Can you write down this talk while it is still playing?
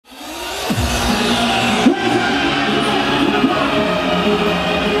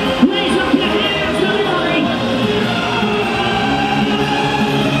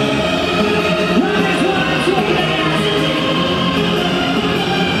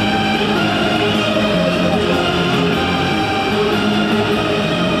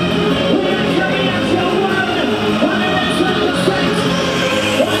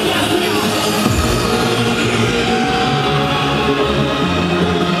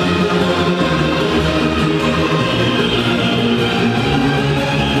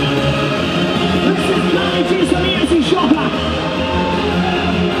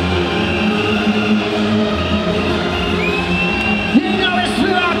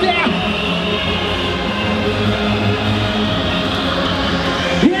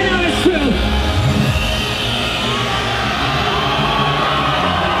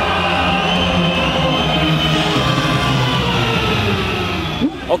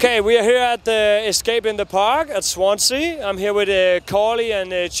Okay, we are here at the Escape in the Park at Swansea. I'm here with Corley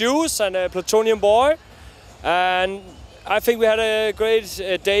and Juice and Plutonium Boy. And I think we had a great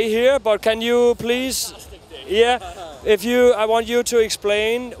day here, but can you please... Yeah, I want you to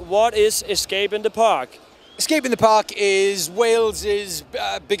explain what is Escape in the Park. Escape in the Park is Wales's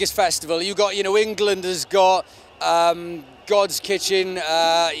biggest festival. You got, England has got God's Kitchen,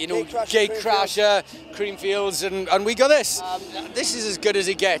 Gatecrasher, Creamfields, and we got this. This is as good as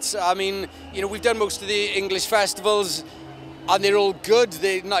it gets. I mean, we've done most of the English festivals, and they're all good.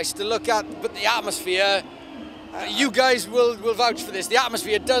 They're nice to look at, but the atmosphere. You guys will vouch for this. The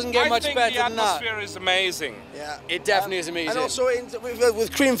atmosphere doesn't get much better than that. The atmosphere is amazing. Yeah, it definitely is amazing. And also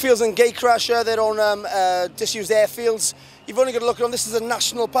with Creamfields and Gatecrasher, they're on disused airfields. You've only got to look at them. This is a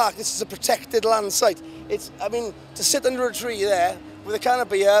national park. This is a protected land site. I mean, to sit under a tree there with a can of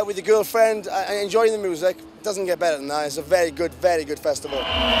beer, with your girlfriend, and enjoying the music, doesn't get better than that. It's a very good festival.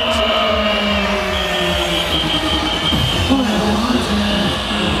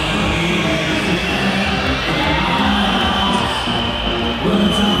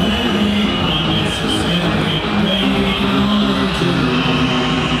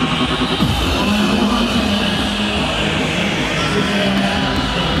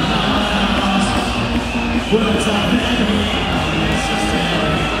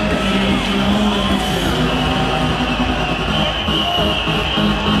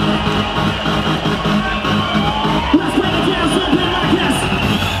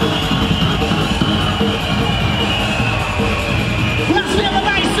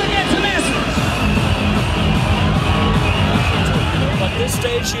 This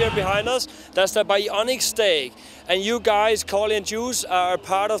stage here behind us, that's the Bionic stage, and you guys, Corley and Juice, are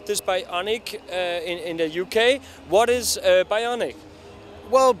part of this Bionic in the UK. What is Bionic?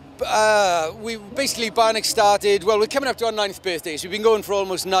 Well, Bionic started, we're coming up to our 9th birthday, so we've been going for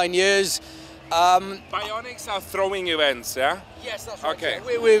almost 9 years. Bionics are throwing events, yeah? Yes, that's right. Okay.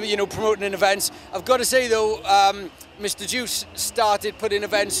 We're promoting in events. I've got to say though, Mr. Juice started putting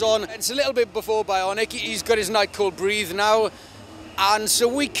events on. It's a little bit before Bionic. He's got his night called Breathe now. And so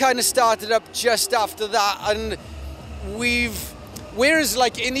we kind of started up just after that, and whereas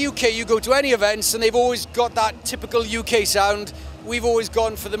like in the UK you go to any events and they've always got that typical UK sound, we've always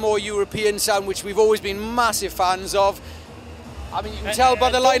gone for the more European sound, which we've always been massive fans of. I mean, you can tell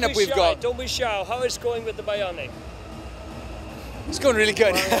by the lineup we've got. Don't be shy, how is it going with the Bionic? It's going really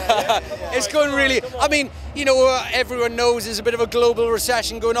good. It's going really, I mean, everyone knows there's a bit of a global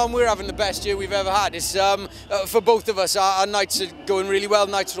recession going on. We're having the best year we've ever had. It's for both of us, our nights are going really well,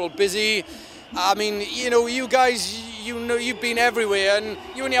 nights are all busy. I mean, you guys, you've been everywhere, and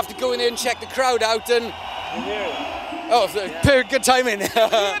you only have to go in there and check the crowd out, and... Oh, good timing.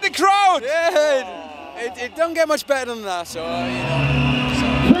 Hear the crowd! Yeah, it don't get much better than that, so,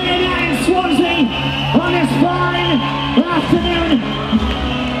 Playing out in Swansea on this fine afternoon.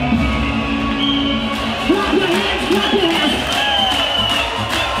 Clap your hands, clap your hands.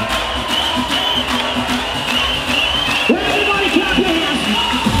 Everybody clap your hands.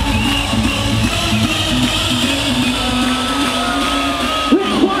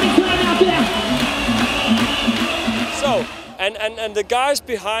 Rich party crowd out there. So, and the guys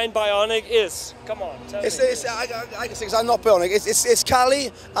behind Bionic is, come on, tell me. I can say because I'm not Bionic. It's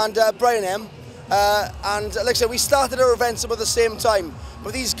Callie and Brian M. And like I said, we started our events about the same time.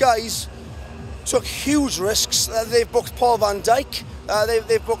 But these guys took huge risks. They've booked Paul van Dyk.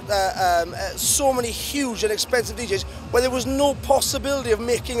 They've booked so many huge and expensive DJs where there was no possibility of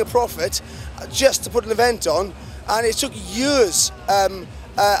making a profit just to put an event on. And it took years.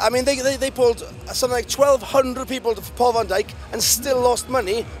 I mean, they pulled something like 1,200 people to Paul van Dyk and still lost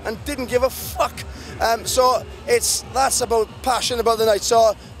money and didn't give a fuck. So that's about passion about the night.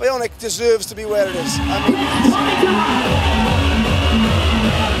 So Bionic deserves to be where it is. I mean,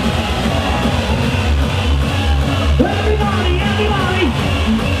 Everybody!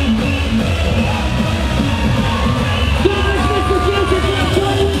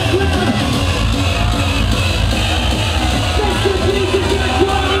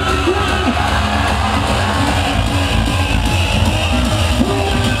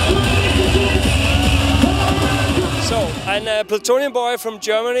 And Plutonium boy from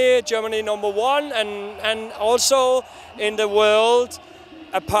Germany, Germany #1, and also in the world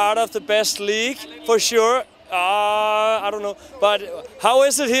a part of the best league for sure. I don't know, but how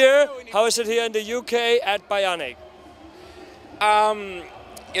is it here? How is it here in the UK at Bionic?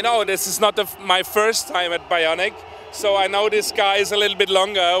 You know, this is not my first time at Bionic, so I know this guys a little bit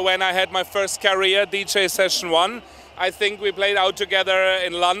longer. When I had my first career, DJ Session 1, I think we played out together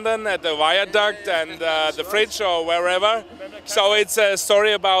in London at the Viaduct and the Fridge or wherever. So it's a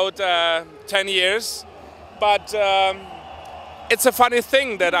story about 10 years. But it's a funny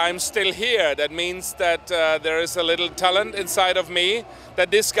thing that I'm still here. That means that there is a little talent inside of me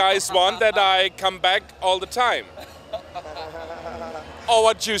that these guys want, that I come back all the time. Or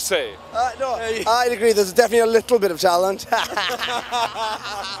what you say? No, I'd agree. There's definitely a little bit of talent. From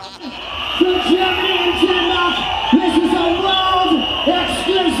Germany and Denmark, this is a world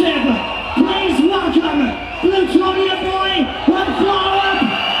exclusive. Please welcome Blutonium boy and Flower.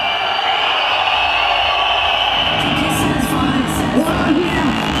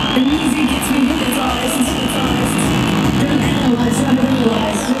 The music gets me hypnotized. Don't analyze, don't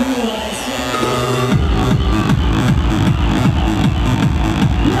realize, don't realize.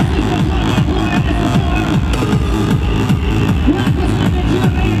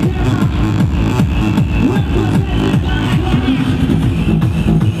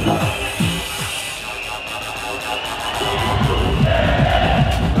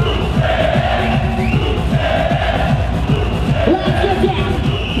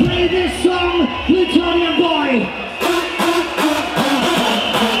 Play this song, Blutonium boy.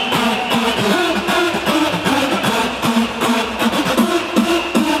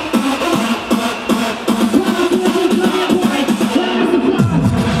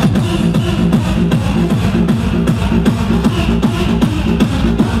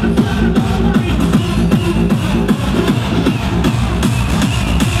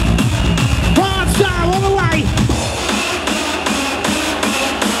 Hardstyle all the way.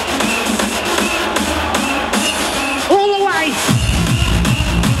 All the way.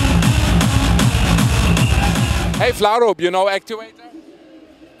 Hey Flarup, you know Activator?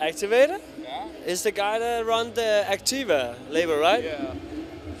 Activator? Yeah. Is the guy that run the Activa label, right? Yeah.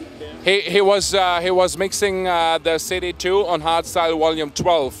 He was mixing the CD2 on Hardstyle Volume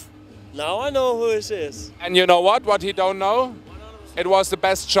 12. Now I know who this is. And you know what? What he don't know? It was the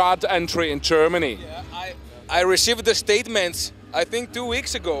best chart entry in Germany. Yeah, I received the statements, I think 2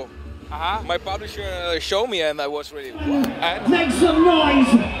 weeks ago. My publisher showed me and I was really, wow. And Make some noise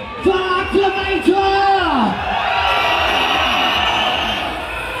for Activator!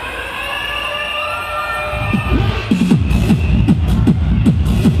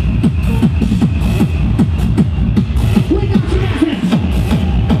 We got some effort.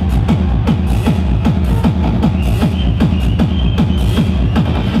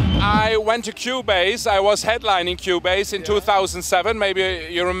 I went to Cubase. I was headlining Cubase in 2007. Maybe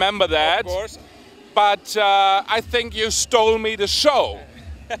you remember that. Of course. But I think you stole me the show.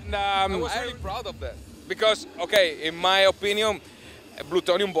 And, I was really proud of that. Because, okay, in my opinion,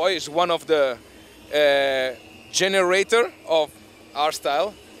 Blutonium Boy is one of the generator of our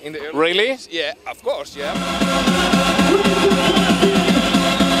style in the early Really? days. Yeah, of course, yeah.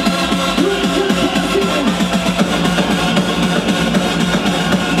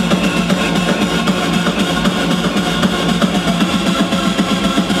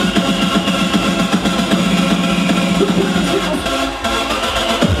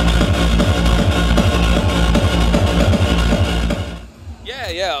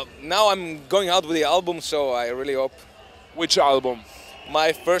 Yeah, now I'm going out with the album, so I really hope. which album?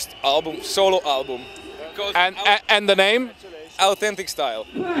 My first album, solo album. Called And the name? Authentic Style.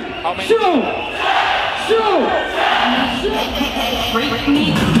 How many? Shoot! Shoot! Break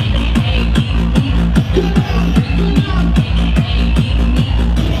me.